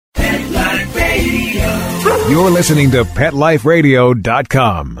You're listening to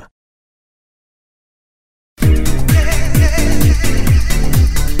PetLifeRadio.com.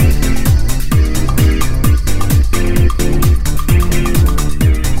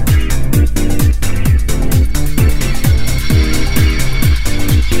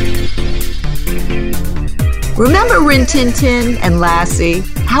 Remember Rin Tin Tin and Lassie?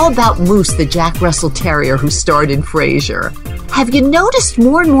 How about Moose, the Jack Russell Terrier who starred in Frasier? Have you noticed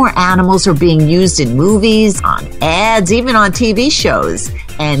more and more animals are being used in movies, on ads, even on TV shows?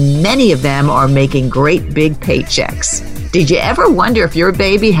 And many of them are making great big paychecks. Did you ever wonder if your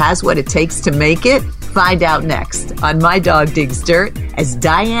baby has what it takes to make it? Find out next on My Dog Digs Dirt as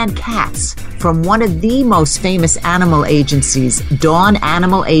Diane Katz from one of the most famous animal agencies, Dawn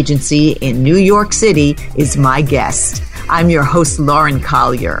Animal Agency in New York City, is my guest. I'm your host, Lauren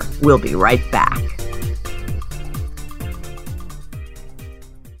Collier. We'll be right back.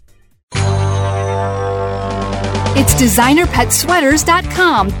 It's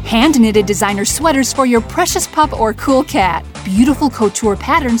DesignerPetSweaters.com. Hand-knitted designer sweaters for your precious pup or cool cat. Beautiful couture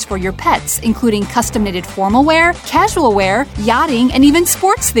patterns for your pets, including custom-knitted formal wear, casual wear, yachting, and even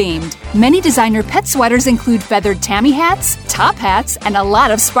sports-themed. Many designer pet sweaters include feathered tammy hats, top hats, and a lot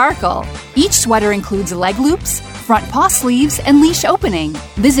of sparkle. Each sweater includes leg loops, front paw sleeves, and leash opening.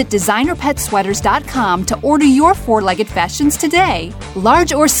 Visit DesignerPetSweaters.com to order your four-legged fashions today.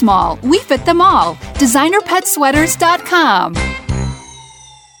 Large or small, we fit them all. DesignerPetSweaters.com.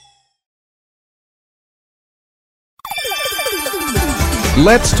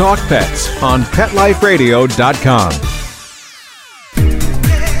 Let's Talk Pets on PetLifeRadio.com.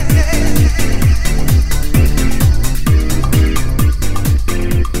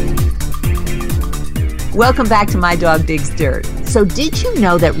 Welcome back to My Dog Digs Dirt. So did you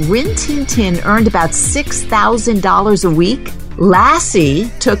know that Rin Tin Tin earned about $6,000 a week? Lassie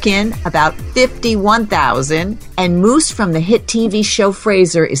took in about $51,000, and Moose from the hit TV show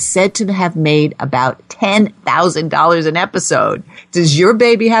Frasier is said to have made about $10,000 an episode. Does your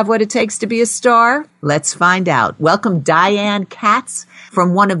baby have what it takes to be a star? Let's find out. Welcome Diane Katz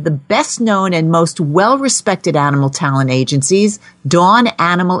from one of the best-known and most well-respected animal talent agencies, Dawn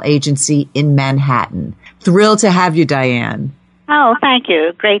Animal Agency in Manhattan. Thrilled to have you, Diane. Oh, thank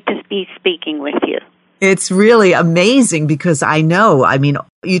you. Great to be speaking with you. It's really amazing because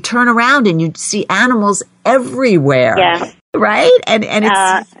you turn around and you see animals everywhere. Yes. Right? And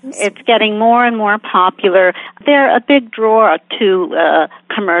it's getting more and more popular. They're a big draw to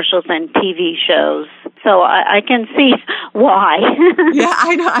commercials and TV shows. So I can see why. Yeah,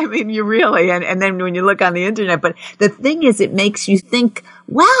 I know. I mean, you really, and then when you look on the internet, but the thing is, it makes you think,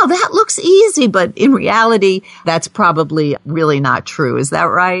 wow, that looks easy. But in reality, that's probably really not true. Is that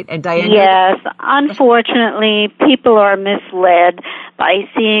right? And Diane? Yes. Unfortunately, people are misled by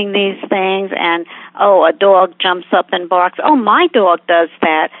seeing these things and, a dog jumps up and barks. Oh, my dog does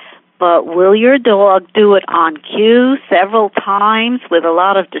that. But will your dog do it on cue several times with a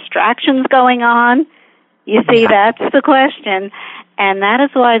lot of distractions going on? You see, That's the question. And that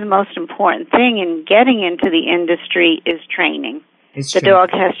is why the most important thing in getting into the industry is training. The dog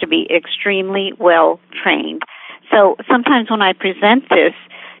has to be extremely well trained. So sometimes when I present this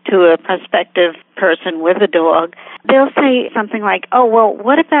to a prospective person with a dog, they'll say something like,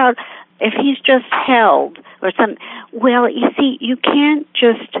 what about if he's just held or something? Well, you see, you can't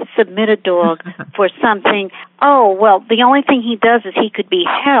just submit a dog for something, the only thing he does is he could be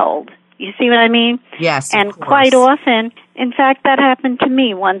held. You see what I mean? Yes, and quite often, in fact, that happened to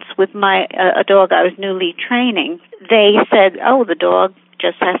me once with a dog I was newly training. They said, the dog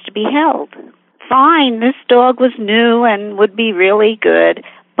just has to be held. Fine, this dog was new and would be really good.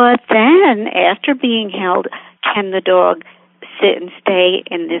 But then, after being held, can the dog sit and stay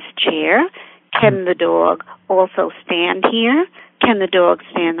in this chair? Can the dog also stand here? Can the dog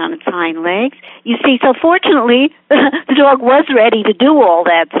stand on its hind legs? You see, so fortunately, the dog was ready to do all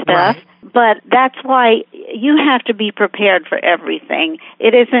that stuff. Right. But that's why you have to be prepared for everything.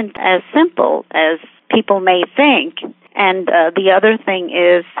 It isn't as simple as people may think. And the other thing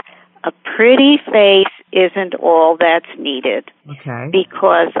is, a pretty face isn't all that's needed. Okay.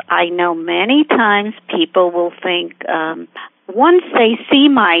 Because I know many times people will think, once they see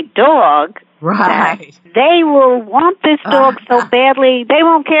my dog, right, they will want this dog so badly, they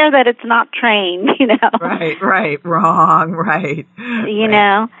won't care that it's not trained, Right, wrong, right.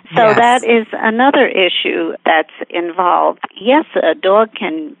 So that is another issue that's involved. Yes, a dog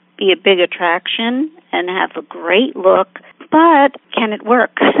can be a big attraction and have a great look, but can it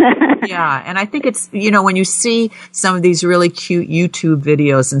work? Yeah, and I think it's, when you see some of these really cute YouTube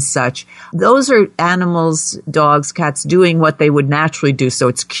videos and such, those are animals, dogs, cats doing what they would naturally do, so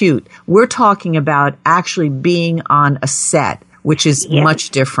it's cute. We're talking about actually being on a set, which is much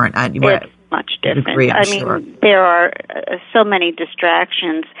different. It's much different. Degree, I'm sure. mean, there are so many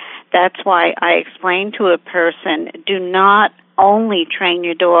distractions. That's why I explain to a person, do not only train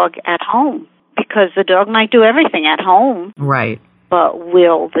your dog at home, because the dog might do everything at home. Right. But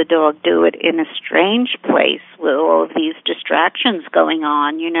will the dog do it in a strange place with all of these distractions going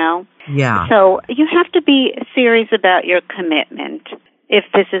on, Yeah. So you have to be serious about your commitment if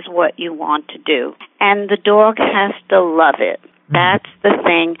this is what you want to do. And the dog has to love it. That's the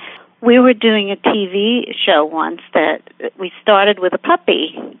thing. We were doing a TV show once that we started with a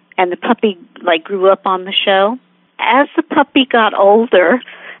puppy, and the puppy grew up on the show. As the puppy got older,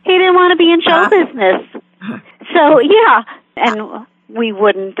 he didn't want to be in show business. So, yeah, and we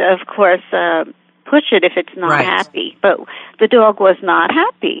wouldn't, of course, push it if it's not happy. But the dog was not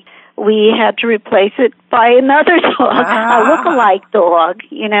happy. We had to replace it by another dog, a look-alike dog,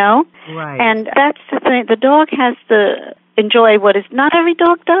 Right. And that's the thing. The dog has to enjoy what is not every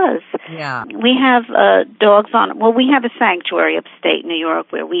dog does. Yeah. We have dogs we have a sanctuary upstate New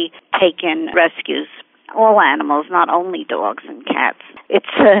York where we take in rescues, all animals, not only dogs and cats. It's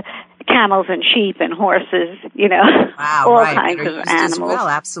camels and sheep and horses, Wow, all right. kinds They're of used as animals. well,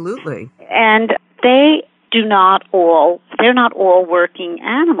 absolutely. And they're not all working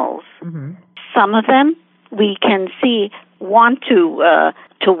animals. Mm-hmm. Some of them we can see want to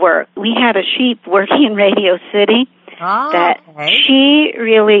work. We had a sheep working in Radio City that she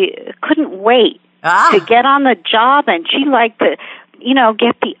really couldn't wait to get on the job, and she liked to,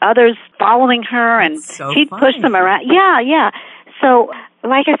 get the others following her, and she'd push them around. Yeah. So,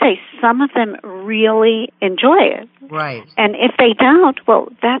 like I say, some of them really enjoy it. Right. And if they don't, well,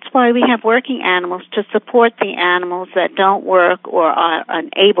 that's why we have working animals, to support the animals that don't work or are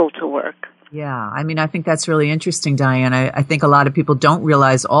unable to work. Yeah, I think that's really interesting, Diane. I think a lot of people don't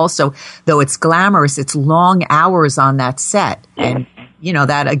realize also, though it's glamorous, it's long hours on that set. And,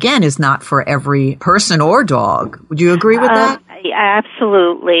 that, again, is not for every person or dog. Would you agree with that?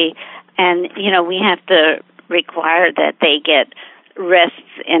 Absolutely. And, we have to require that they get rests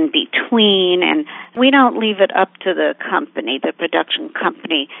in between, and we don't leave it up to the company. The production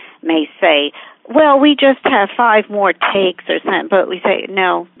company may say, well, we just have 5 more takes or something, but we say,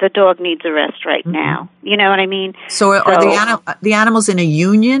 no, the dog needs a rest right now. You know what I mean? So are the animals in a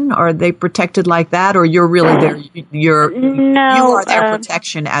union? Are they protected like that, or you're really you are their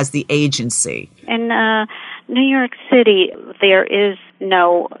protection as the agency? In New York City, there is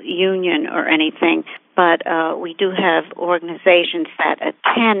no union or anything, but we do have organizations that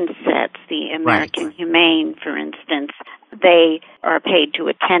attend sets. The American Humane, for instance, they are paid to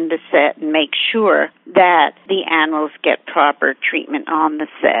attend a set and make sure that the animals get proper treatment on the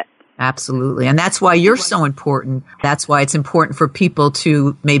set. Absolutely. And that's why you're so important. That's why it's important for people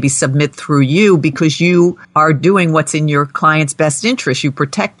to maybe submit through you, because you are doing what's in your client's best interest. You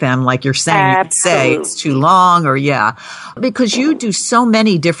protect them, like you're saying. You could say it's too long, or because you do so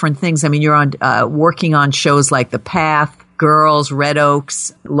many different things. You're on working on shows like The Path, Girls, Red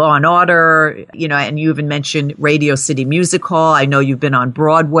Oaks, Law and Order, and you even mentioned Radio City Music Hall. I know you've been on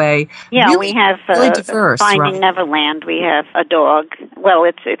Broadway. Yeah, really, we have really diverse, Finding Neverland. We have a dog. Well,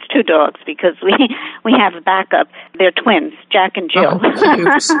 it's 2 dogs because we have a backup. They're twins, Jack and Jill.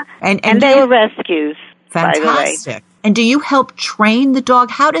 Oh, and they were rescues. Fantastic. By the way. And do you help train the dog?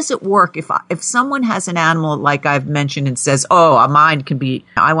 How does it work? If someone has an animal, like I've mentioned, and says, mine can be,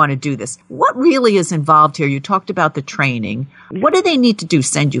 I want to do this. What really is involved here? You talked about the training. What do they need to do?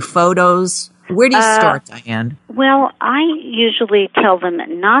 Send you photos? Where do you start, Diane? Well, I usually tell them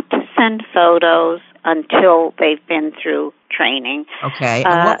not to send photos until they've been through training. Okay.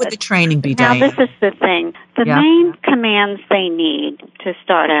 And what would the training be, Diane? Now, this is the thing. The main commands they need to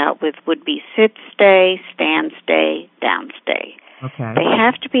start out with would be sit, stay, stand, stay, down, stay. Okay. They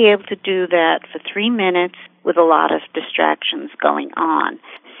have to be able to do that for 3 minutes with a lot of distractions going on.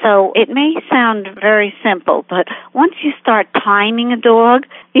 So it may sound very simple, but once you start timing a dog,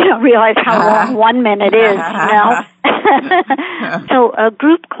 you don't realize how long 1 minute is, So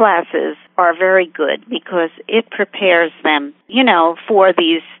group classes are very good because it prepares them, for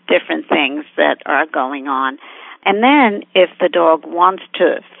these different things that are going on. And then if the dog wants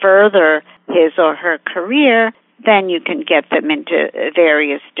to further his or her career, then you can get them into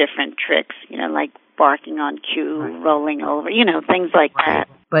various different tricks, like barking on cue, rolling over, things like that.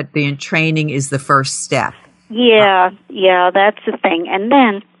 But the training is the first step. Yeah, that's the thing. And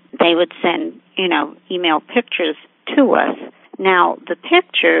then they would send, email pictures to us Now, the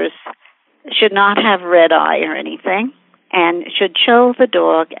pictures should not have red eye or anything and should show the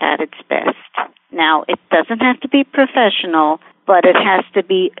dog at its best. Now, it doesn't have to be professional, but it has to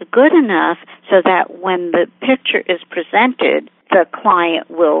be good enough so that when the picture is presented, the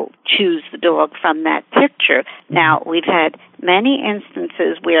client will choose the dog from that picture. Now, we've had many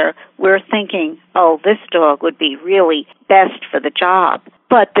instances where we're thinking, oh, this dog would be really best for the job,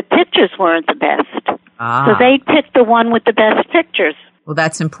 but the pictures weren't the best. So they picked the one with the best pictures. Well,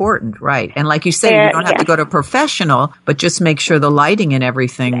 that's important, right. And like you say, you don't have to go to a professional, but just make sure the lighting and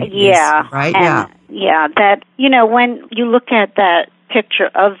everything is right. And that, when you look at that picture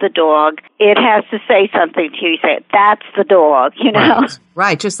of the dog, it has to say something to you. You say, that's the dog,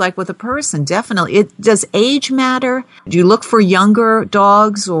 Right, just like with a person, definitely. Does age matter? Do you look for younger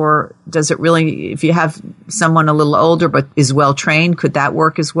dogs, or does it really, if you have someone a little older but is well-trained, could that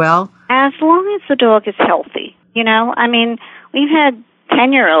work as well? As long as the dog is healthy, we've had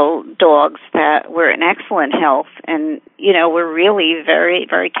 10-year-old dogs that were in excellent health and, were really very,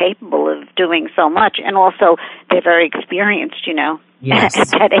 very capable of doing so much. And also, they're very experienced, yes. at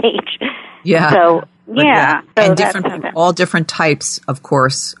that age. Yeah. So, yeah. So and all different types, of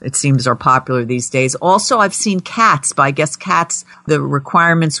course, it seems are popular these days. Also, I've seen cats, but I guess cats, the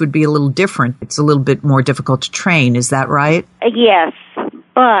requirements would be a little different. It's a little bit more difficult to train. Is that right? Yes,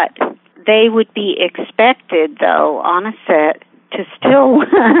 but they would be expected, though, on a set, to still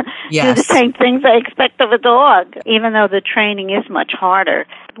do the same things I expect of a dog, even though the training is much harder.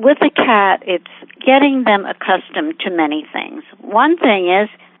 With a cat, it's getting them accustomed to many things. One thing is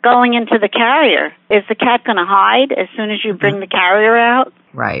going into the carrier. Is the cat going to hide as soon as you bring the carrier out?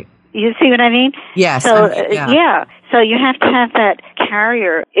 Right. You see what I mean? Yes. So, So you have to have that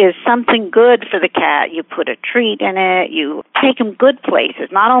carrier is something good for the cat. You put a treat in it. You take them good places,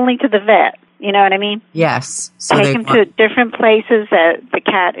 not only to the vet. You know what I mean? Yes. So take them to different places that the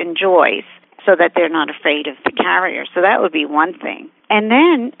cat enjoys so that they're not afraid of the carrier. So that would be one thing. And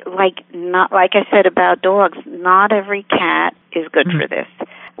then, like I said about dogs, not every cat is good for this.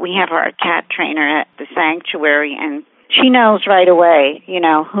 We have our cat trainer at the sanctuary, and she knows right away,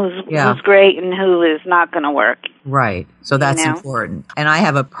 who's great and who is not going to work. Right. So that's important. And I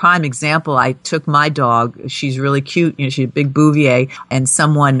have a prime example. I took my dog. She's really cute. She's a big Bouvier, and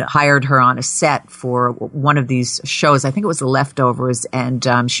someone hired her on a set for one of these shows. I think it was The Leftovers. And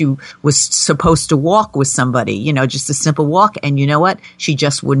she was supposed to walk with somebody, just a simple walk. And you know what? She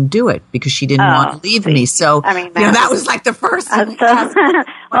just wouldn't do it because she didn't want to leave me. So, that was like the first thing.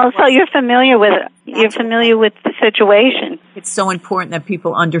 So you're familiar with it. You're familiar with the situation. It's so important that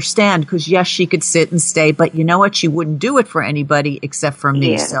people understand because, yes, she could sit and stay, but you know what? She wouldn't do it for anybody except for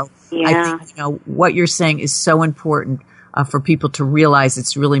me. So I think, what you're saying is so important for people to realize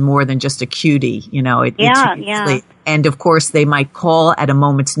it's really more than just a cutie. And, of course, they might call at a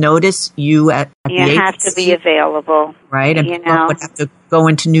moment's notice. You have to be available. Right? And people would have to go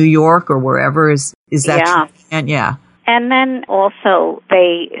into New York or wherever. Is that true? And And then also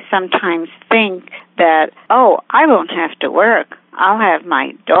they sometimes think that, I won't have to work. I'll have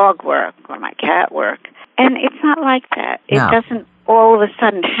my dog work or my cat work. And it's not like that. It doesn't all of a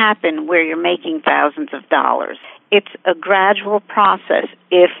sudden happen where you're making thousands of dollars. It's a gradual process.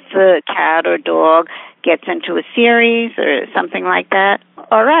 If the cat or dog gets into a series or something like that,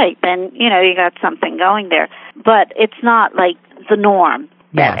 all right, then, you got something going there. But it's not like the norm.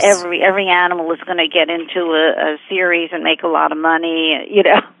 That every animal is going to get into a series and make a lot of money,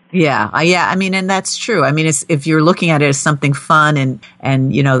 Yeah. I mean, and that's true. I mean, if you're looking at it as something fun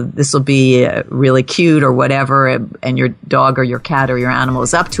and this will be really cute or whatever, and your dog or your cat or your animal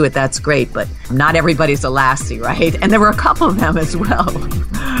is up to it, that's great. But not everybody's a Lassie, right? And there were a couple of them as well.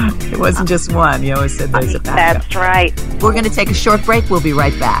 It wasn't just one. You always said there's a backup. That's right. We're going to take a short break. We'll be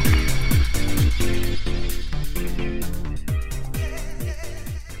right back.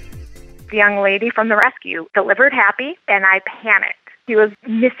 The young lady from the rescue delivered Happy, and I panicked. He was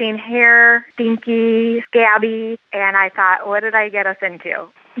missing hair, stinky, scabby, and I thought, what did I get us into?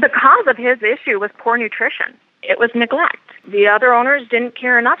 The cause of his issue was poor nutrition. It was neglect. The other owners didn't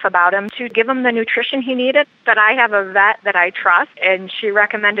care enough about him to give him the nutrition he needed. But I have a vet that I trust, and she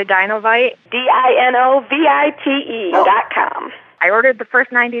recommended Dinovite. DINOVITE.com. I ordered the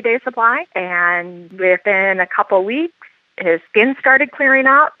first 90-day supply, and within a couple weeks, his skin started clearing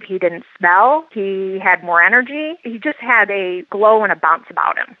up. He didn't smell. He had more energy. He just had a glow and a bounce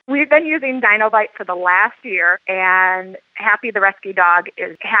about him. We've been using Dinovite for the last year, and Happy the rescue dog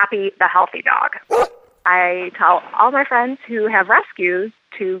is Happy the healthy dog. I tell all my friends who have rescues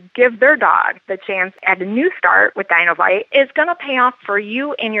to give their dog the chance at a new start with Dinovite. It's going to pay off for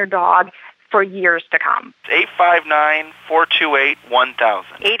you and your dog for years to come. 859-428-1000.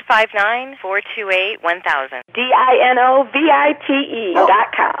 859-428-1000.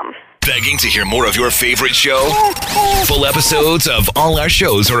 DINOVITE.com. Begging to hear more of your favorite show? Full episodes of all our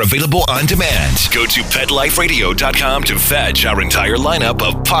shows are available on demand. Go to PetLifeRadio.com to fetch our entire lineup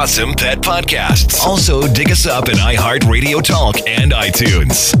of Possum Pet podcasts. Also, dig us up in iHeartRadio Talk and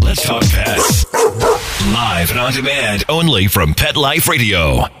iTunes. Let's talk pets. Live and on demand only from Pet Life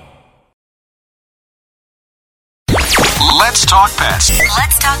Radio. Let's talk pets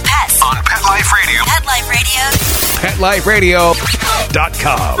Let's talk pets on Pet Life Radio. Pet Life Radio.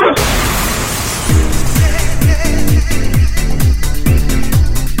 PetLifeRadio.com.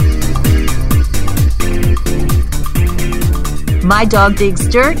 My Dog Digs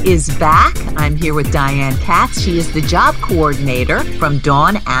Dirt is back. I'm here with Diane Katz. She is the job coordinator from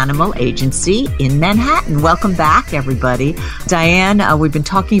Dawn Animal Agency in Manhattan. Welcome back, everybody. Diane, we've been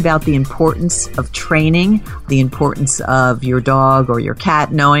talking about the importance of training, the importance of your dog or your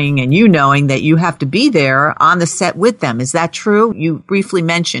cat knowing and you knowing that you have to be there on the set with them. Is that true? You briefly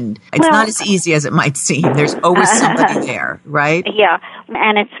mentioned it's not as easy as it might seem. There's always somebody there, right? Yeah,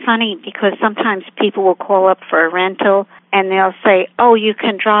 and it's funny because sometimes people will call up for a rental and they'll say, oh, you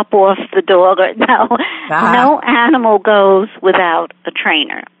can drop off the dog. Or, no animal goes without a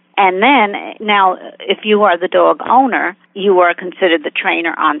trainer. And then, now, if you are the dog owner, you are considered the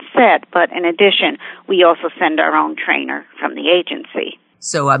trainer on set. But in addition, we also send our own trainer from the agency.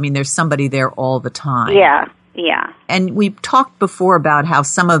 So, I mean, there's somebody there all the time. Yeah. And we've talked before about how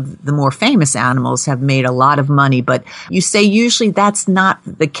some of the more famous animals have made a lot of money, but you say usually that's not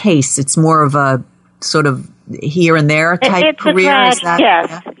the case. It's more of a sort of here and there type career? Yes.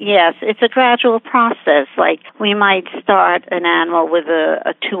 It's a gradual process. Like we might start an animal with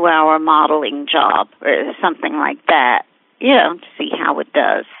a 2-hour modeling job or something like that, to see how it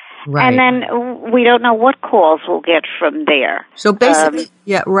does. Right. And then we don't know what calls we'll get from there. So basically,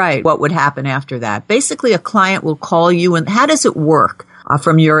 what would happen after that? Basically, a client will call you, and how does it work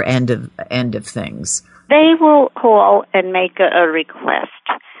from your end of things? They will call and make a request.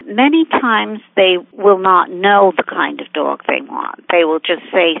 Many times they will not know the kind of dog they want. They will just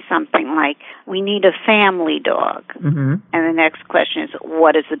say something like, we need a family dog. Mm-hmm. And the next question is,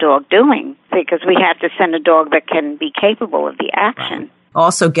 what is the dog doing? Because we have to send a dog that can be capable of the action. Right.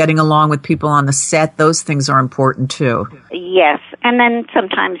 Also, getting along with people on the set, those things are important too. Yes. And then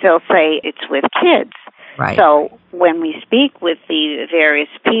sometimes they'll say it's with kids. Right. So when we speak with the various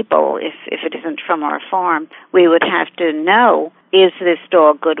people, if it isn't from our farm, we would have to know, is this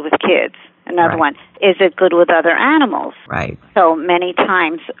dog good with kids? Another one, is it good with other animals? Right. So many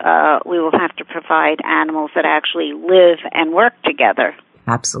times we will have to provide animals that actually live and work together.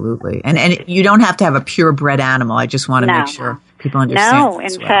 Absolutely. And you don't have to have a purebred animal. I just want to make sure people understand. No,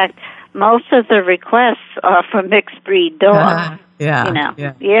 in fact, most of the requests are for mixed breed dogs.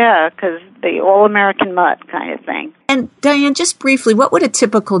 Because the all-American mutt kind of thing. And Diane, just briefly, what would a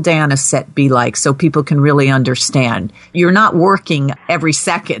typical day on a set be like so people can really understand? You're not working every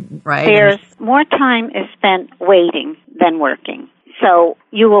second, right? There's more time is spent waiting than working. So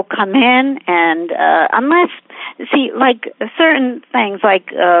you will come in and like certain things like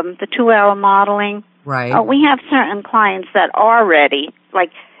the 2-hour modeling. Right. We have certain clients that are ready,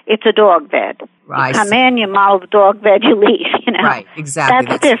 like it's a dog bed. You come in, you model the dog bed, you leave, Right, exactly.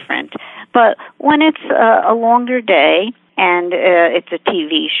 That's different. But when it's a longer day and it's a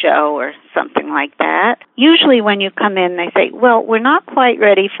TV show or something like that, usually when you come in, they say, well, we're not quite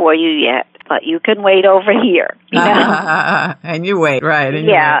ready for you yet, but you can wait over here. And you wait, right.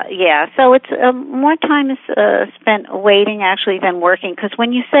 Yeah. So it's more time is spent waiting actually than working. Because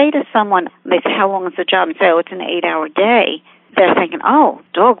when you say to someone, they say, how long is the job? And say, oh, it's an 8-hour day. They're thinking, oh,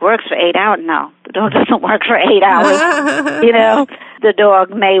 dog works for 8 hours. No, the dog doesn't work for 8 hours. The dog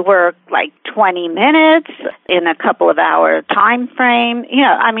may work like 20 minutes in a couple of hour time frame.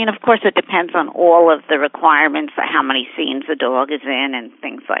 Of course, it depends on all of the requirements, how many scenes the dog is in and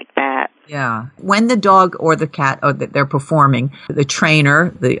things like that. Yeah. When the dog or the cat or they're performing, the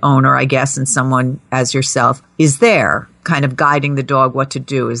trainer, the owner, I guess, and someone as yourself is there kind of guiding the dog what to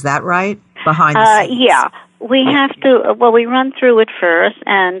do. Is that right? Behind the scenes? Yeah. We have to, we run through it first,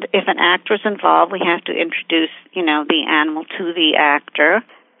 and if an actor is involved, we have to introduce, the animal to the actor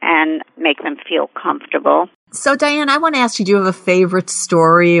and make them feel comfortable. So, Diane, I want to ask you, do you have a favorite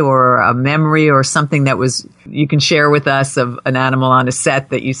story or a memory or something that you can share with us of an animal on a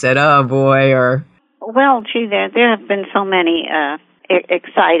set that you said, oh, boy, or... Well, gee, there have been so many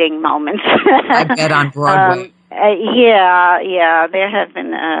exciting moments. I bet on Broadway. There have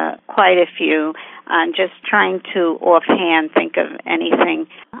been quite a few. I'm just trying to offhand think of anything.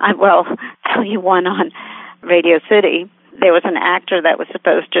 tell you one on Radio City. There was an actor that was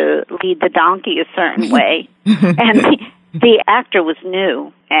supposed to lead the donkey a certain way, and the actor was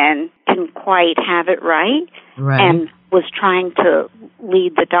new and didn't quite have it right, and was trying to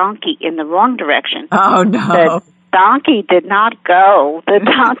lead the donkey in the wrong direction. Oh, no. The donkey did not go. The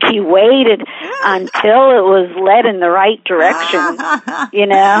donkey waited until it was led in the right direction, you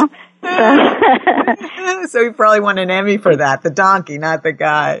know? So he probably won an Emmy for that, the donkey, not the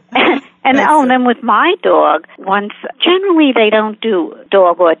guy. And then with my dog, generally they don't do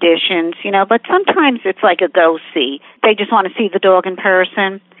dog auditions, you know, but sometimes it's like a go-see. They just want to see the dog in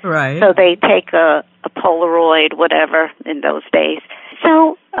person. Right. So they take a Polaroid, whatever, in those days.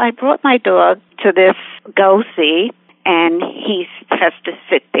 So I brought my dog to this go-see, and he has to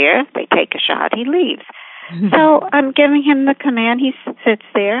sit there. They take a shot. He leaves. So I'm giving him the command. He sits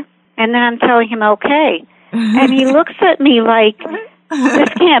there, and then I'm telling him, okay. And he looks at me like, this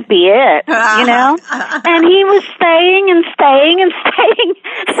can't be it, you know? And he was staying and staying and staying.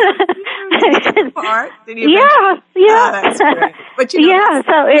 Yeah. Oh, that's great. But you know,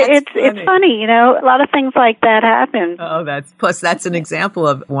 so it's funny, you know? A lot of things like that happen. Oh, that's an example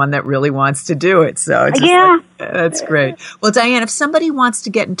of one that really wants to do it. So it's that's great. Well, Diane, if somebody wants to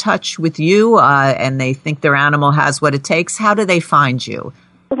get in touch with you and they think their animal has what it takes, how do they find you?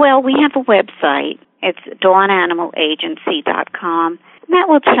 Well, we have a website. It's DawnAnimalAgency.com. And that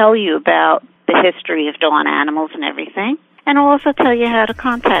will tell you about the history of Dawn Animals and everything. And it'll also tell you how to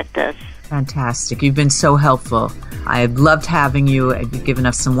contact us. Fantastic. You've been so helpful. I've loved having you. You've given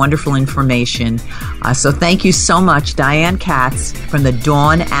us some wonderful information. So thank you so much, Diane Katz from the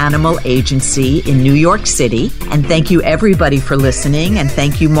Dawn Animal Agency in New York City. And thank you, everybody, for listening. And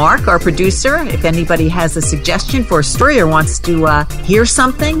thank you, Mark, our producer. If anybody has a suggestion for a story or wants to hear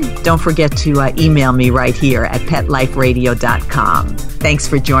something, don't forget to email me right here at PetLifeRadio.com. Thanks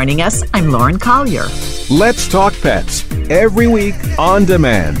for joining us. I'm Lauren Collier. Let's Talk Pets, every week on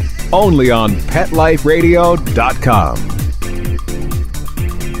demand, only on PetLifeRadio.com.